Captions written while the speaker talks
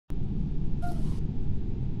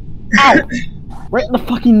Ow! Right in the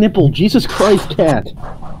fucking nipple. Jesus Christ, cat.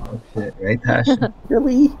 Oh shit, right, Tash?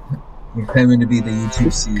 Really? You're claiming to be the YouTube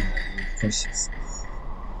CEO. Precious.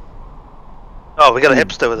 Oh, we got a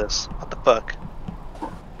hipster with us. What the fuck?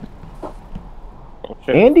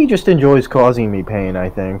 Andy just enjoys causing me pain, I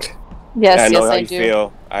think. Yes, I know yes, how I you do.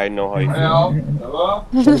 feel. I know how you feel.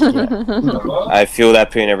 Hello? I feel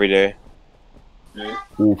that pain every day.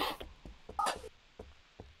 Oof.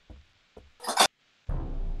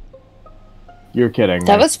 You're kidding.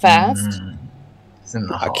 That me. was fast. It's in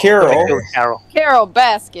the hall. Carol. Carol. Carol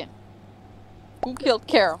Baskin. Who killed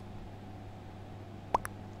Carol?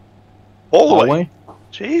 All the way. Hallway?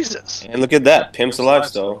 Jesus. And look at that. Pimp's alive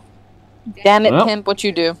still. Damn it, Well. Pimp, what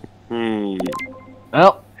you do?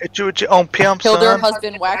 Well, Hit you with your own pimp, Killed her son.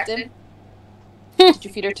 husband, whacked him? Did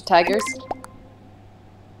you feed her to tigers?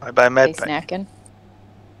 I buy They med snacking.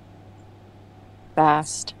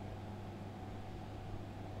 Fast.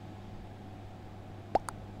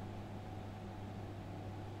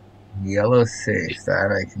 Yellow safe,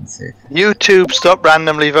 that I can see. YouTube, stop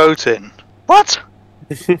randomly voting. What?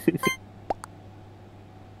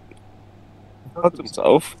 Fucked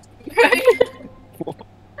himself.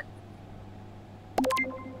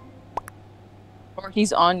 Or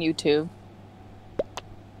he's on YouTube.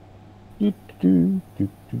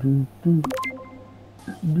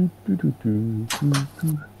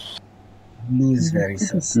 Blue's very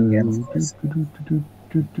sus again. I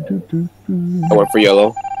went for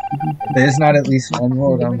yellow. There's not at least one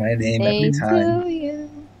vote on my name every time.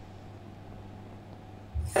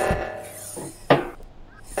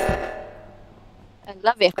 I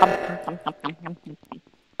love it.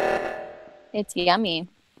 It's yummy.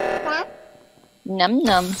 Num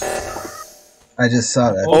num. I just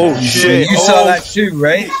saw that. Oh, shit. You saw that too,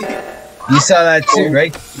 right? You saw that too,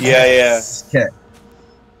 right? Yeah, yeah. Okay.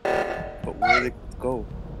 But where did it go?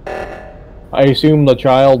 I assume the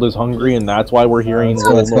child is hungry and that's why we're hearing Let's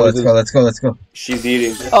go, let's go, let's go, let's go, let's go. She's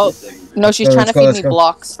eating. Oh, no, she's Go, trying let's to go, feed let's me go.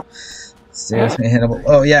 blocks. Stairs may Hannibal.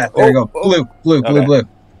 Oh yeah, there we go. Blue, blue, blue, Okay. blue.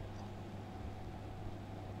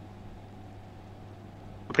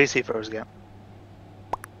 PC froze again.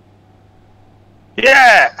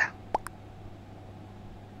 Yeah!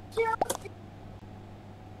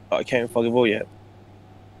 Oh, I can't fucking vote yet.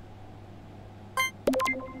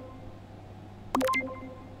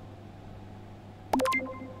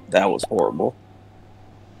 That was horrible.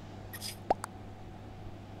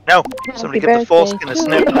 No! Somebody get the foreskin and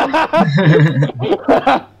snip.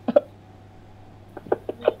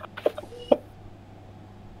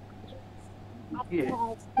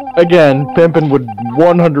 Again, Pimpin would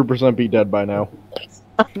 100% be dead by now.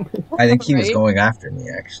 I think he was Right? going after me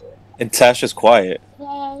actually. And Tasha's quiet.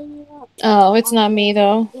 Oh, it's not me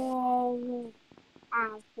though.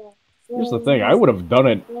 Here's the thing, I would have done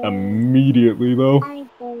it immediately though.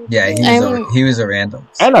 Yeah, he was a random.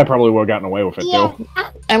 And I probably would have gotten away with it too.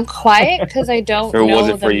 I'm quiet because I don't Or was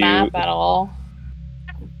know it for the you? map at all.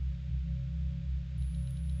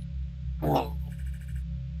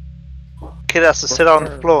 Kid has to sit on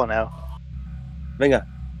the floor now. Venga.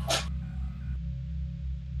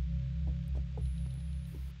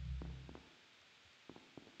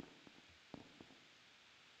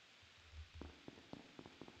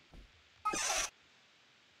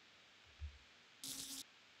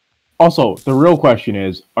 Also, the real question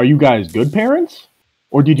is, are you guys good parents?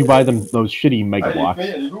 Or did you buy them those shitty Mega Blocks?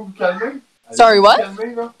 Sorry, what? What'd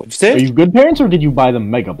you Are say? you good parents or did you buy them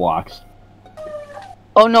Mega Blocks?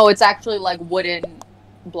 Oh no, it's actually like wooden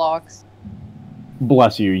blocks.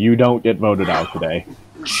 Bless you, you don't get voted out today.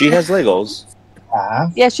 She has Legos.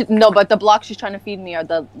 Ah, Yeah, no, but the blocks she's trying to feed me are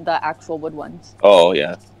the actual wood ones. Oh,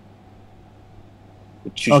 yeah.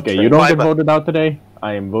 But Okay, you don't get Fiber. voted out today.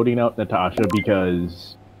 I am voting out Natasha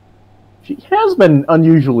because she has been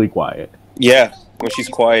unusually quiet. Yeah, when she's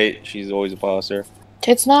quiet, she's always a posser.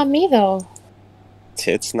 It's not me though.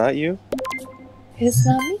 Tits, not you? It's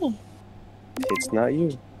not me. It's not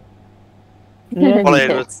you. Well, it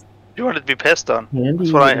was, you wanted to be pissed on.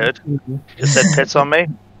 That's what I heard. You said pits on me?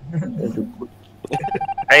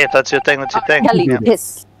 Hey, if that's your thing, that's your thing. Kelly, Yeah,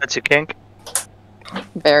 piss. that's your kink.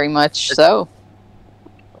 Very much so.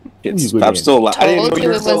 It's, I'm still alive. I didn't Told know you you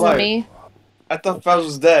were it still wasn't alive. me. I thought Faz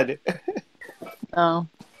was dead. Oh.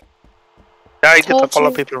 Now you get to Told follow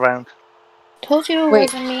you. people around. Told you it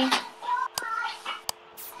Wait. wasn't me.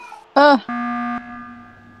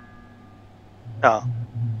 Oh.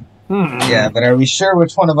 yeah, but are we sure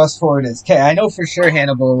which one of us four it is? Okay, I know for sure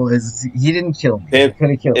Hannibal is. He didn't kill me. He Him could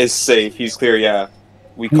have killed me. It's safe. He's clear, yeah.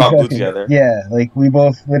 We He caught blue fucking- together. Yeah, like we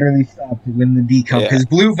both literally stopped when the decom Yeah. because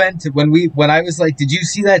blue vented when I was like, "Did you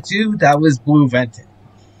see that too?" That was blue vented.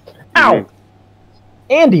 Ow!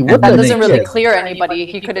 Andy, what That the doesn't really shit? clear anybody.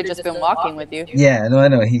 He could have just been walking with you. Yeah, no, I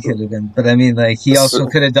know he could have been, but I mean, like, he also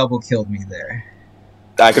could have double killed me there.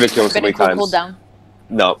 I could have killed him so Been many a cool times. cooldown.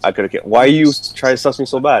 No, I could have killed. Why are you trying to suss me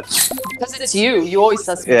so bad? Because it's you. You always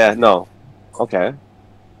suss me. Yeah, no. Okay.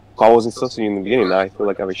 I wasn't sussing you in the beginning. Now I feel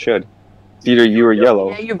like I should. It's either you or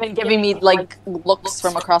yellow. Yeah, you've been giving me like looks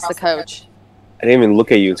from across the couch. I didn't even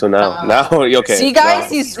look at you until now. Now, okay. See, guys, Nah,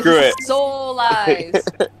 he's screw it. so lies.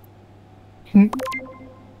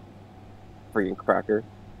 Freaking cracker.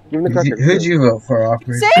 Give him the cracker. Who'd you vote for,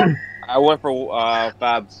 Awkward? Same. I went for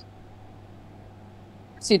Fabs.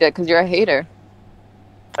 So you did because you're a hater.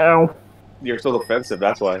 Ow. You're so defensive.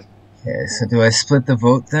 That's why. Okay, so do I split the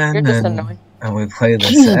vote then? You're just annoying. And we play this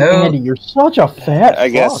Jesus, out? Andy, you're such a fat I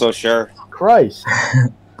guess fuck. so. Sure. Christ.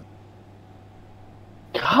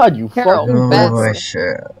 God, you Carol, fucking bad. Oh,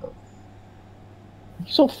 sure. You're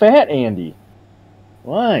so fat, Andy.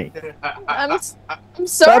 Why? I'm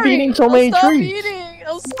sorry. eating so many I'll treats. Stop eating.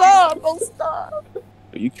 I'll stop.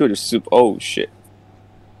 You killed your soup. Oh shit.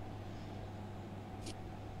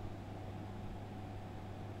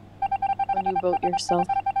 When you vote yourself.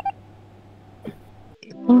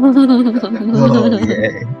 Oh,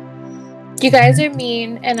 yeah. You guys are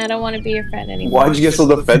mean, and I don't want to be your friend anymore. Why'd you get so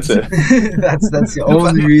defensive? that's the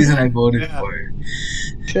only reason I voted for it.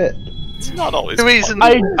 Shit. It's not always The reason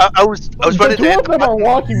I was the ready two to of them are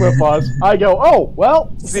walking with us. I go, oh,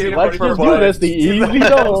 well, let's just do this the easy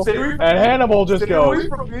double. And Hannibal just goes,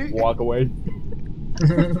 walk away.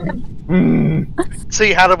 see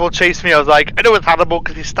Hannibal chase me. I was like, I know it's Hannibal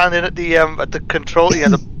because he's standing at the control,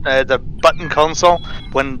 the button console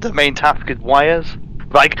when the main task is wires.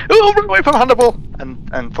 Like, oh, run away from Hannibal! And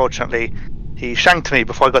unfortunately, he shanked me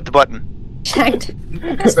before I got the button. Shanked.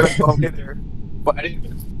 But I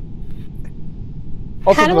didn't.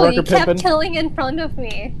 Also, for the Hannibal, you record, kept Pimpin', killing in front of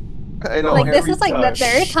me. I know. Like, this is like the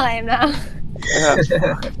third time now.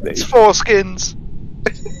 It's four skins.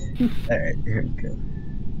 Alright, here we go.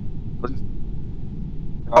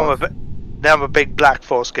 Now I'm a big black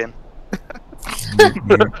foreskin.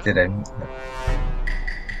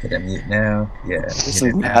 Did I mute now? Yeah. It's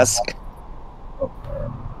muted a now. mask. Oh,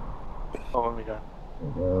 Oh my god.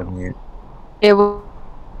 mute. It will.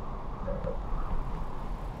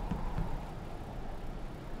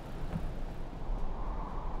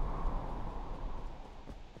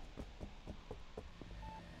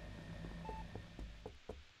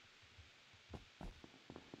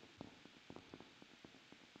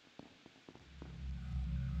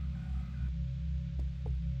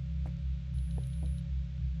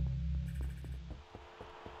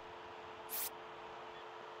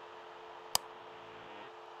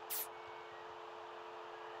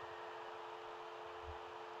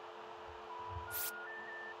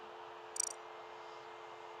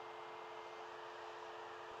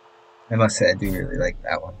 I must say, I do really like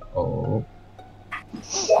that one. Oh.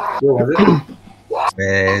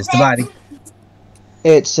 Where's the body?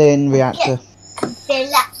 It's in reactor.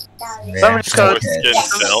 Someone just got Okay.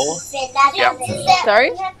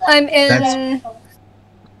 Sorry? I'm in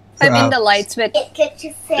the lights with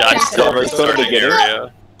Yeah, I started to get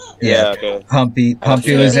area. Yeah. Okay.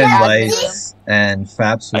 Pumpy was in Yeah. lights, and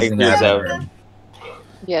Faps was I in agree with admin that. room.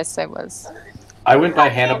 Yes, I was. I went by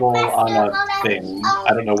Hannibal on a thing.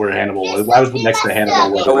 I don't know where Hannibal was. I was next to Hannibal. I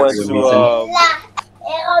Whether went it was to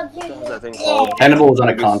what's that thing called? Hannibal was on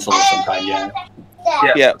a console of some kind. Yeah.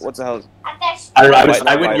 Yeah. What the hell?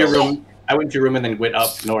 I went to your room. I went to your room and then went up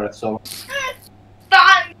north. So.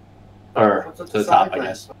 Or to the top, I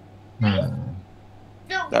guess.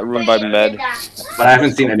 That room by Med. But I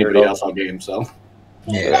haven't seen anybody else all game. So.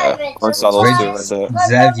 Yeah. I saw those two. That's it.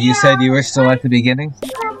 Zev, you said you were still at the beginning?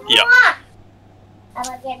 Yeah.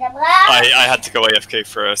 I had to go AFK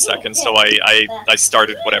for a second, so I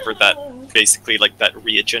started whatever that basically like that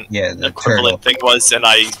reagent Yeah, the equivalent thing was, and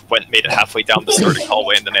I made it halfway down the starting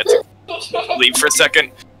hallway, and then I had to leave for a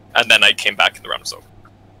second, and then I came back and the round was over.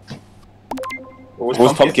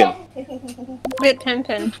 Where's Pumpkin? with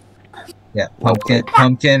Pimpin. Yeah,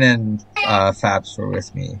 Pumpkin and Faps were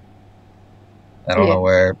with me. I don't know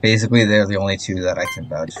where. Basically, they're the only two that I can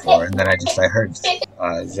vouch for. And then I heard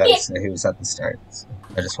Zev say he was at the start. So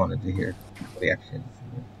I just wanted to hear what he actually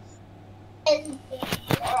did.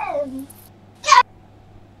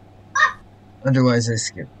 Otherwise, I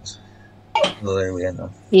skipped. Literally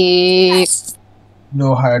enough.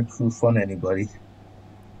 No hard proof on anybody.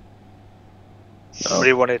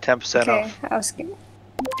 Somebody wanted 10% Okay, off, I'll skip.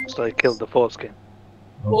 so I killed the foreskin.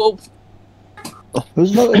 Whoa.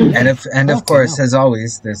 Who's voting? And of course, as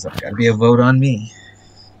always, there's gotta be a vote on me.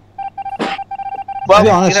 Well, to be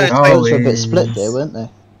honest, you know, the votes were a bit split there, weren't they?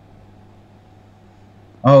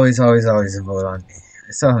 Always a vote on me.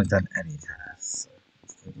 I still haven't done any tasks. So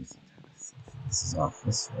let's go do some tasks. This is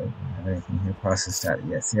office. Right? I don't have anything here processed out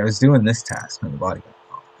yet. See, I was doing this task when the body got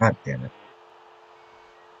called. God damn it.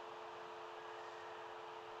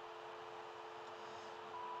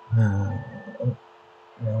 I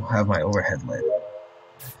don't have my overhead light.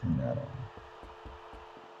 Turn that on.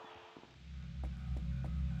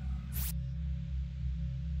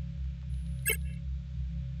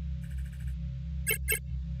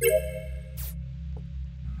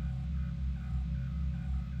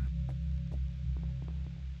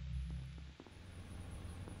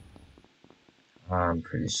 I'm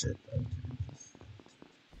pretty sure.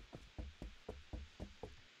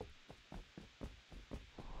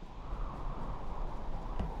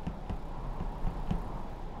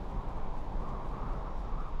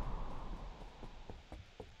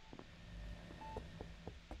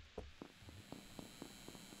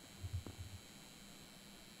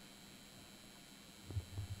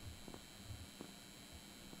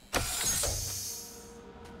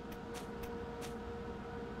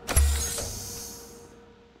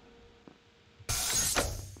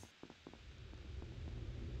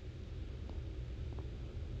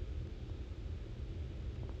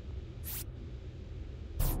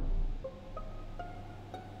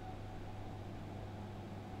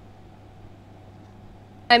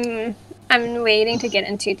 I'm waiting to get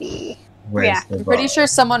into the reactor. I'm pretty sure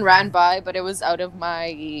someone ran by, but it was out of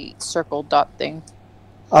my circle dot thing.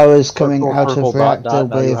 I was coming out of reactor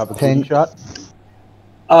with Pymp.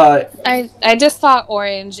 I just saw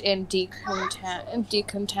orange in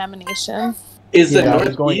decontamination. Is the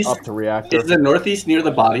northeast northeast up to reactor? Is the northeast near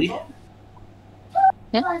the body?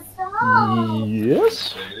 Yeah.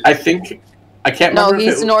 Yes. I think I can't remember. No,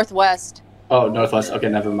 he's northwest. Oh, northwest. Okay,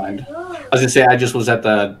 never mind. I was gonna say I just was at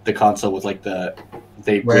the console with like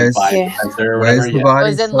they went by sensor or whatever. It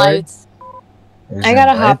was in lights. I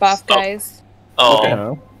gotta hop off, guys. Oh.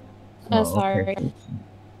 Okay. Oh, sorry.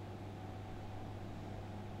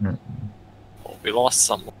 Oh, we lost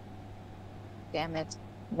someone. Damn it.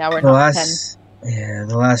 Now we're The not last, the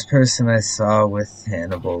last person I saw with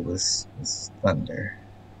Hannibal was Thunder.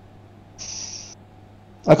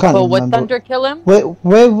 I can't But would remember. Thunder kill him? Where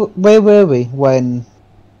were we when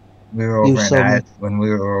we were you over saw me? when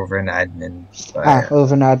we were over in admin?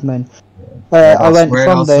 Over an admin. Yeah. I went where it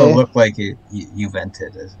from also there. looked like you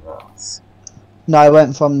vented as well. No, I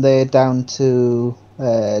went from there down to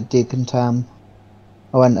decontam.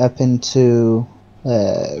 I went up into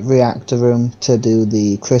reactor room to do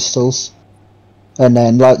the crystals, and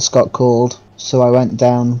then lights got called, so I went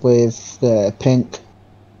down with Pink.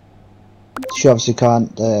 She obviously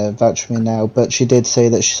can't vouch for me now, but she did say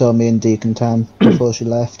that she saw me in decontam before she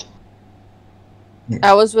left.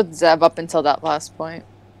 I was with Zeb up until that last point.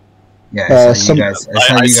 Yeah, I saw you guys. I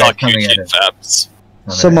saw you guys coming at it.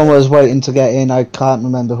 Someone was waiting to get in. I can't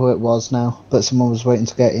remember who it was now, but someone was waiting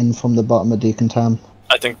to get in from the bottom of decontam.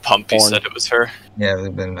 I think Pumpy said it was her. Yeah, it would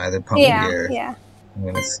have been either Pumpy or... Yeah. I'm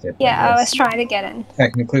gonna skip. Yeah, I was trying to get in.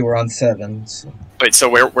 Technically, we're on 7. So. Wait, so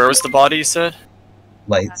where was the body, you said?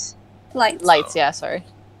 Lights. Lights, yeah, sorry.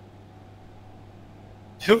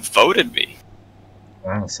 Who voted me?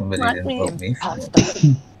 Wow, somebody Let didn't me- vote me for it.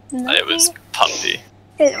 It was Pumpy.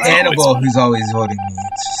 Hannibal, who's always voting me.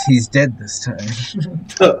 He's dead this time.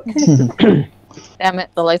 Damn it,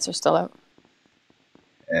 the lights are still out.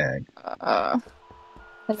 Yeah.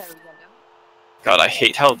 God, I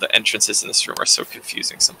hate how the entrances in this room are so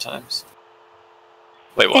confusing sometimes.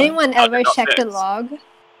 Wait, what? Anyone How ever did that checked the fix? log?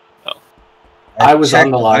 I was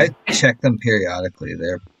on the line. I check them periodically.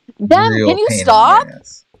 They're Damn, real can you pain in stop? the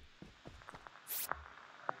ass.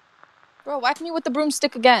 Bro, whack me with the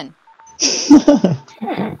broomstick again.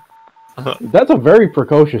 That's a very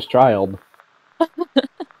precocious child.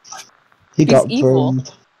 He got evil.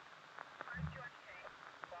 broomed.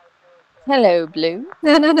 Hello, Blue.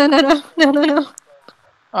 No. Oh,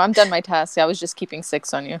 I'm done my task. I was just keeping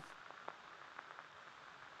 6 on you.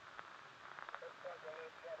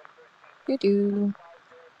 Doo-doo.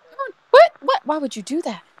 What? What? Why would you do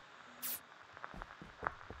that?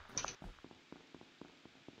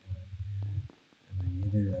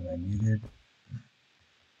 Am I muted?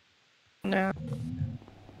 No.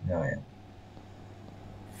 No, I am.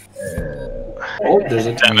 Oh, there's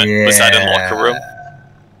a Damn it. Was that in locker room?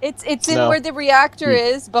 It's in No. where the reactor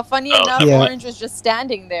is, but funny Oh, enough, yeah. Orange was just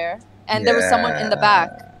standing there, and there was someone in the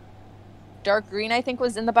back. Dark Green, I think,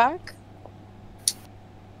 was in the back.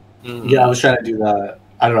 Yeah, I was trying to do that.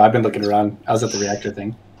 I don't know. I've been looking around. I was at the reactor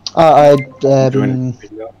thing. I Doing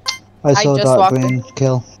video. I saw just Dark walked Green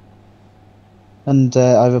kill, and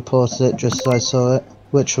I reported it just as I saw it,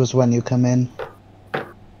 which was when you come in.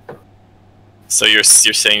 So you're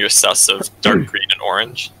saying you're sus of dark green and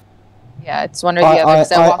orange? Yeah, it's one or the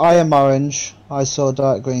other. I am orange. I saw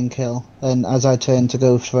dark green kill, and as I turned to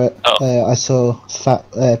go for it, I saw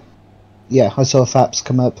I saw Faps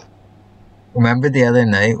come up. Remember the other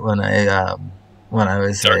night when I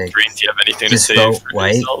was dark like, green? Do you have anything to just say vote for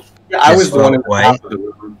white? yourself? Yeah, I was the one in the white. top of the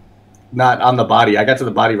room, not on the body. I got to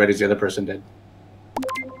the body right as the other person did.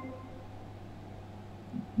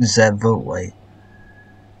 Zeb, vote white.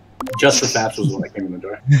 Just the Faps was when I came in the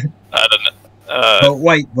door. I don't know. Vote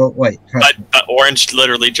white. Vote white. But Orange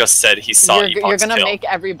literally just said he saw Epoch's You're gonna kill. make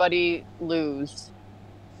everybody lose.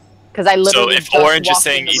 Because I literally. So if Orange is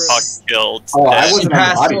saying Epoch killed, He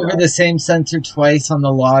passed over the same sensor twice on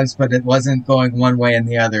the logs, but it wasn't going one way and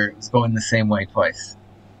the other. It was going the same way twice.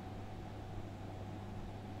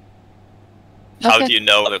 How do you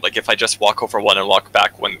know? Like, if I just walk over one and walk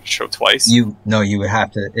back one, show twice? You would have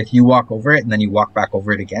to. If you walk over it and then you walk back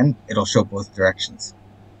over it again, it'll show both directions.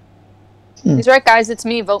 He's right, guys. It's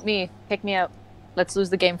me. Vote me. Kick me out. Let's lose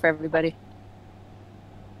the game for everybody.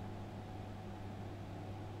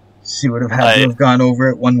 She would have had to have gone over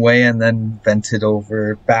it one way and then vented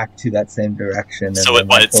over back to that same direction. And so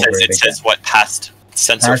what it says, it says what passed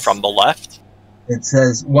sensor from the left? It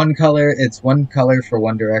says one color. It's one color for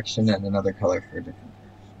one direction and another color for a different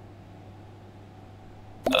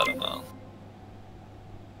direction. I don't know.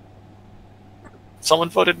 Someone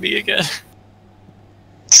voted me again.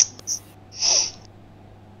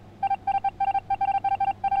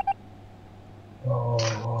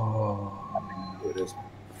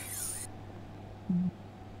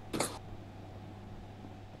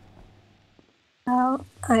 Well,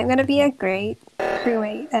 I'm gonna be a great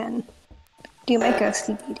crewmate and do my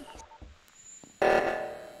ghosty beauties.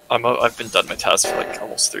 I've been done my task for like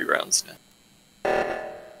almost 3 rounds now.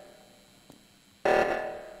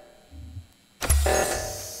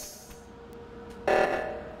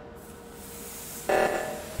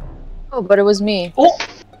 Oh, but it was me. Oh.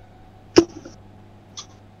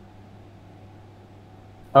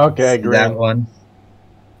 Okay, great. That one.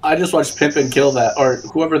 I just watched Pymp kill that, or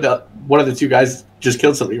whoever one of the two guys just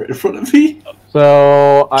killed somebody right in front of me.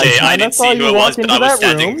 So Okay, I I didn't saw see who you it walk was, but into I was that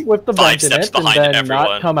standing room with the 5 vent in steps it and behind then everyone.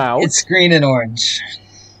 not come out. It's green and orange.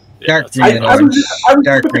 Yeah, Dark green and I orange. was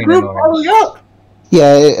Dark with the green group and orange. following up.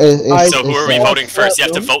 Yeah, So who are we voting first? You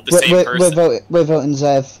have to vote the same person. We're voting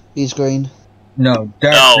Zev. He's green. No,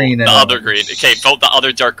 dark green and the orange. other green. Okay, vote the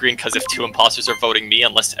other dark green, because if 2 imposters are voting me,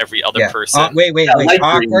 unless every other person... Wait. light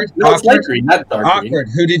Awkward. green. No, it's light green, not dark green. Awkward.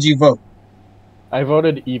 Who did you vote? I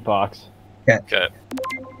voted Epochs. Okay.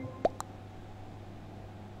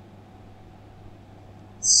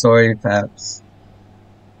 Sorry, Paps.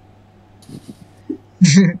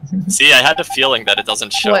 See, I had a feeling that it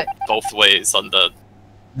doesn't show What? both ways on the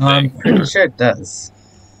No, I'm pretty sure it does.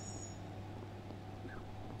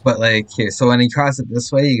 But like here, so when you cross it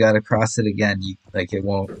this way, you gotta cross it again. It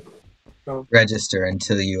won't register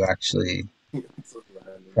until you actually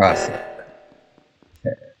cross it.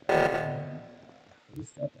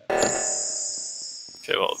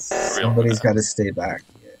 Okay, well, Somebody's gotta stay back.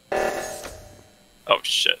 Oh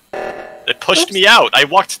shit. It pushed me out! I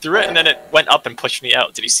walked through it and then it went up and pushed me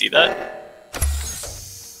out. Did you see that?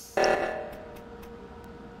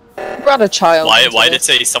 Brought a child. Why into did it. it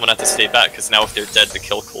say someone had to stay back? Because now if they're dead, the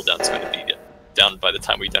kill cooldown's going to be down by the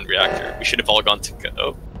time we done reactor. We should have all gone to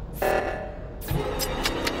go.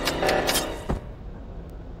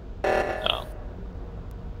 Oh.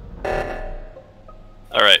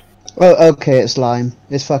 Alright. Oh, okay, it's Lime.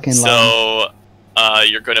 It's fucking Lime. So,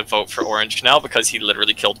 you're going to vote for Orange now because he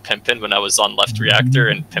literally killed Pimpin when I was on left reactor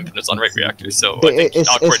and Pimpin was on right reactor. So I think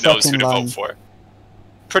Awkward knows who to vote for.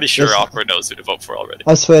 Pretty sure Awkward knows who to vote for already.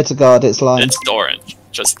 I swear to God, it's Lime. It's Orange.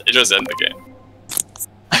 Just end the game.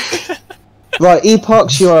 Right,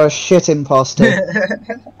 Epochs, you are a shit imposter.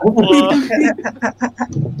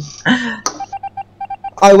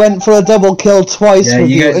 I went for a double kill twice with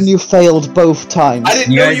you, and you failed both times.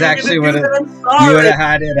 You guys actually would have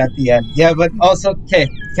had it at the end. Yeah, but also, okay,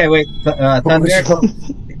 wait, Thunder.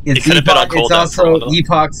 It's Epoch, it's also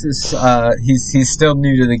Epoch's is he's still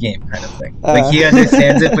new to the game kind of thing. Like he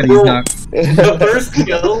understands it, but he's not.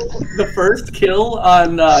 The first kill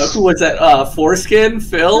on who was that? Foreskin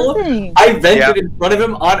Phil. I vented in front of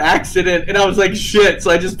him on accident, and I was like, "Shit!" So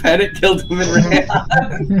I just panic killed him and ran.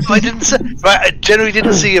 I generally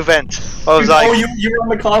didn't see a vent. I was like, "Oh, you were on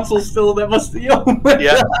the console still? That must be." Oh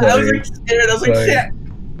yeah. I was like scared. I was like, "Shit."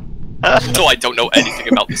 So I don't know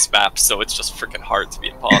anything about this map, so it's just freaking hard to be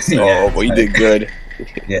imposter. Oh, well, you did good.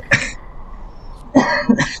 Yeah.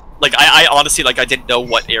 Like, I honestly, I didn't know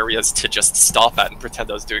what areas to just stop at and pretend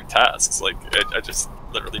I was doing tasks. Like, I just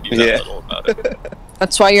literally knew that little about it.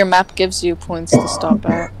 That's why your map gives you points to stop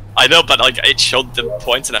at. I know, but like it showed the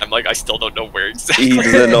points, and I'm like, I still don't know where exactly. He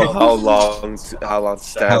doesn't know how long to stand How long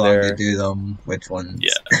there. to do them, which ones.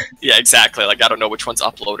 Yeah, exactly. Like I don't know which ones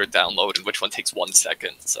upload or download, and which one takes 1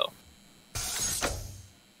 second. So,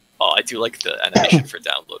 oh, I do like the animation for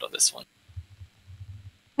download on this one.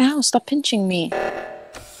 Ow! Stop pinching me.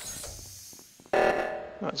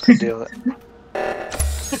 Let's go deal with it.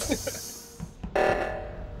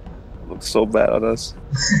 Looks so bad on us.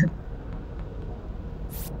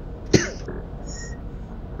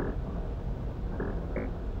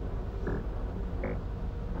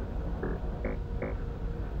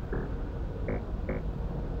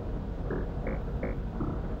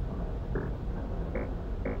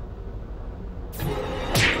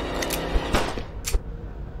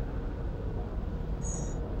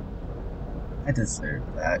 I deserve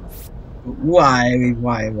that. Why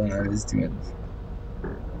when I was doing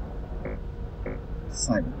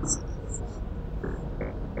silence?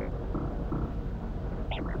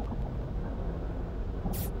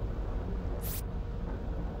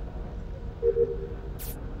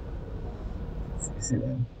 See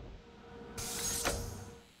that?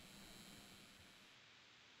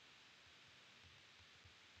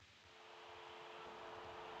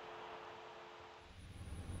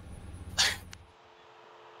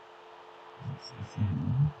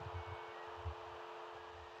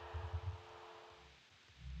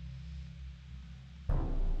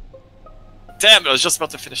 Damn! I was just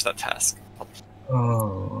about to finish that task.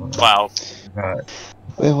 Oh. Wow. God.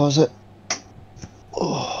 Where was it?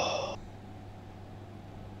 Oh,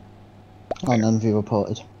 none of you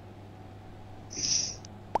reported.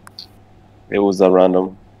 It was a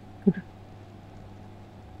random.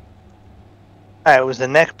 It was the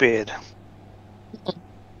neckbeard. Look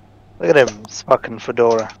at him, his fucking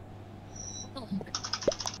fedora.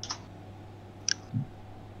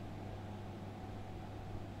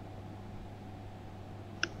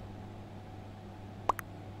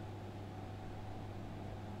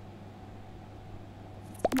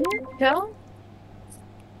 Kill?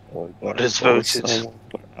 What is voted?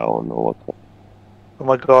 I don't know what. Oh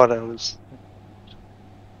my god, I was.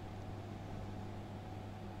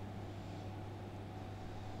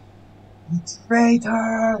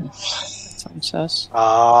 Traitor! That's what it says.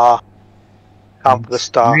 Camp the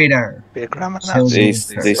star. Traitor! Be a grammar They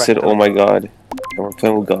said, "Oh my god, I'm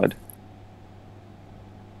playing with God."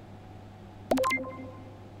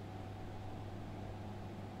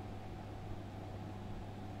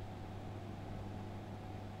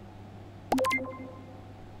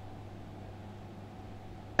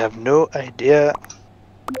 I have no idea.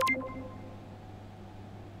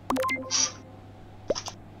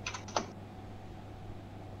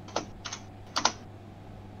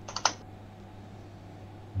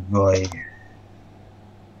 Boy.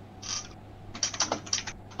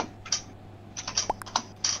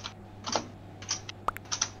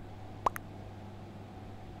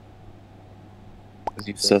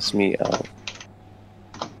 You suss me out.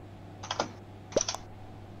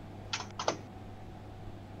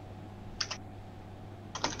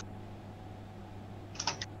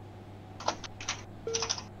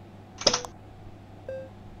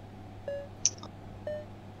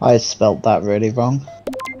 I spelt that really wrong.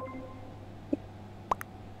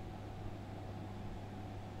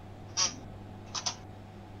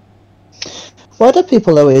 Why do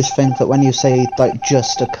people always think that when you say like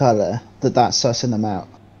just a colour, that's sussing them out?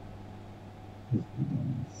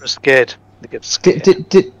 I'm scared. They get scared.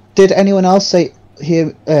 Did anyone else say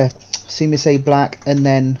see me say black and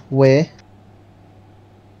then where?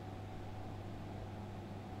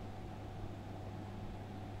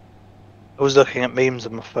 I was looking at memes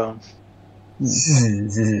on my phone.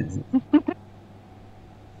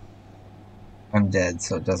 I'm dead,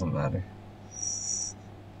 so it doesn't matter.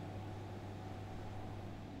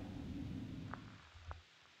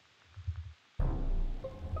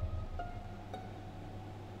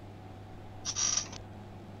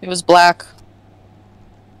 It was black.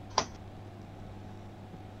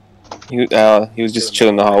 He was just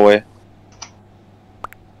chilling in the hallway.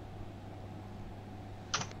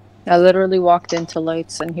 I literally walked into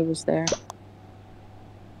lights and he was there.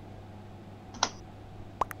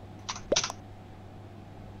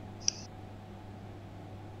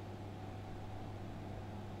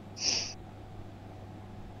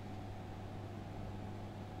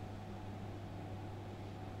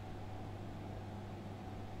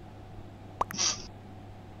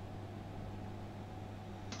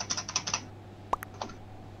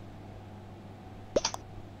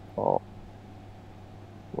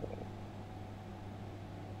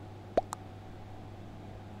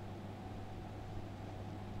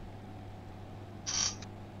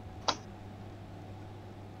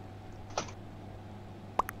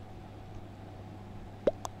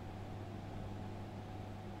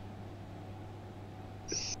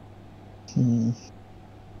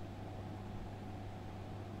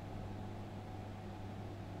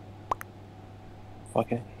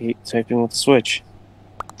 Fucking hate typing with the Switch.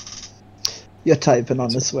 You're typing on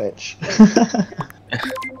the Switch.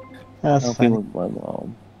 That's Helping funny. with my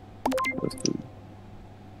mom. Let's do.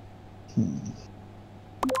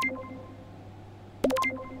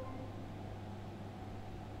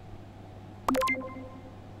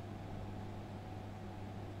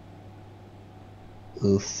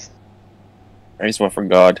 Oof. I just went for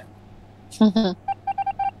God.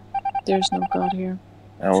 There's no God here.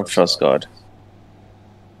 I don't trust God.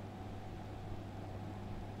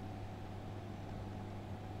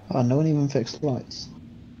 Oh, no one even fixed lights.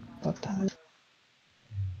 God damn it.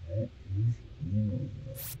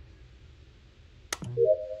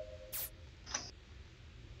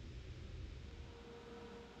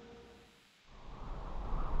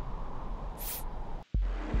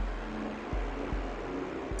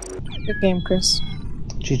 Good game, Chris.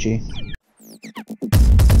 GG.